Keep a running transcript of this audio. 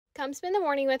Come spend the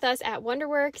morning with us at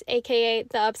Wonderworks, aka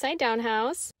the Upside Down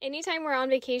House. Anytime we're on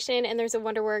vacation and there's a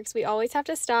Wonderworks, we always have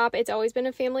to stop. It's always been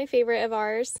a family favorite of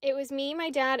ours. It was me,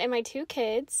 my dad, and my 2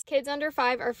 kids. Kids under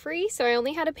 5 are free, so I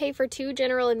only had to pay for 2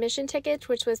 general admission tickets,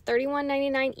 which was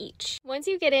 $31.99 each. Once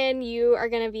you get in, you are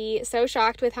going to be so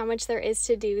shocked with how much there is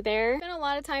to do there. Spent a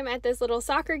lot of time at this little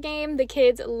soccer game. The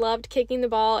kids loved kicking the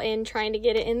ball and trying to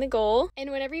get it in the goal.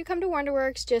 And whenever you come to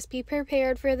Wonderworks, just be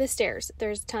prepared for the stairs.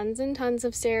 There's tons and tons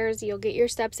of stairs. You'll get your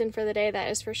steps in for the day,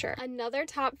 that is for sure. Another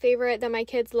top favorite that my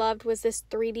kids loved was this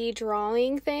 3D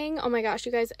drawing thing. Oh my gosh,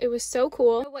 you guys, it was so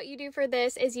cool. So what you do for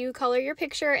this is you color your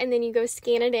picture and then you go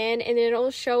scan it in and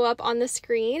it'll show up on the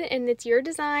screen and it's your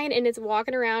design and it's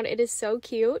walking around. It is so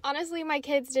cute. Honestly, my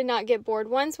kids did not get bored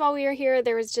once while we were here.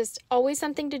 There was just always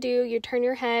something to do. You turn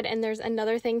your head and there's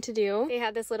another thing to do. They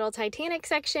had this little Titanic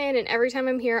section and every time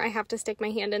I'm here, I have to stick my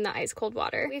hand in the ice cold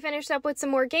water. We finished up with some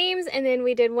more games and then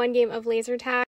we did one game of laser tag.